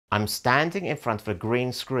I'm standing in front of a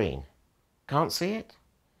green screen. Can't see it?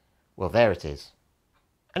 Well, there it is.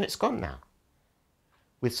 And it's gone now.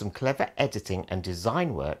 With some clever editing and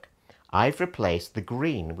design work, I've replaced the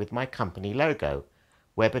green with my company logo,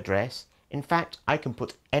 web address. In fact, I can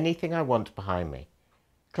put anything I want behind me.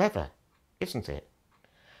 Clever, isn't it?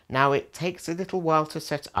 Now, it takes a little while to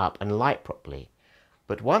set up and light properly,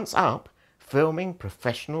 but once up, filming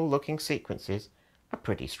professional-looking sequences are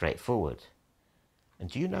pretty straightforward. And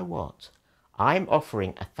do you know what? I'm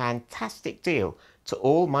offering a fantastic deal to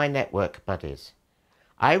all my network buddies.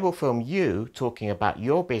 I will film you talking about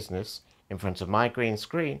your business in front of my green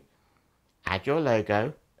screen, add your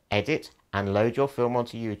logo, edit and load your film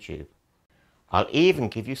onto YouTube. I'll even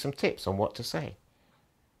give you some tips on what to say.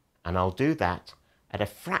 And I'll do that at a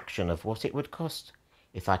fraction of what it would cost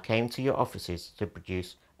if I came to your offices to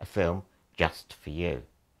produce a film just for you.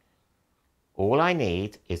 All I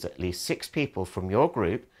need is at least 6 people from your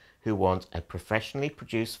group who want a professionally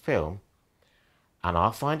produced film, and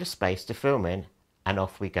I'll find a space to film in, and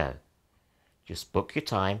off we go. Just book your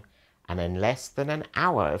time, and in less than an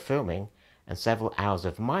hour of filming and several hours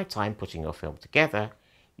of my time putting your film together,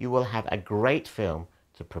 you will have a great film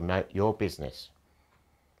to promote your business.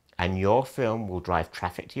 And your film will drive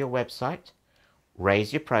traffic to your website,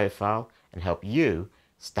 raise your profile, and help you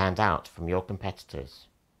stand out from your competitors.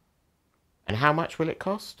 And how much will it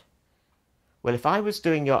cost? Well, if I was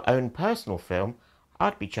doing your own personal film,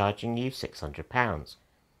 I'd be charging you £600.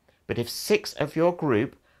 But if 6 of your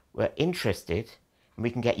group were interested and we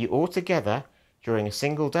can get you all together during a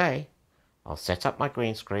single day, I'll set up my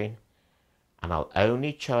green screen and I'll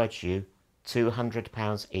only charge you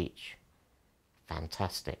 £200 each.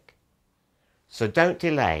 Fantastic. So don't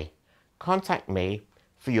delay. Contact me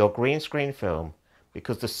for your green screen film,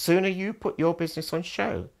 because the sooner you put your business on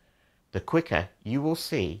show, the quicker you will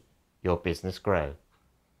see your business grow.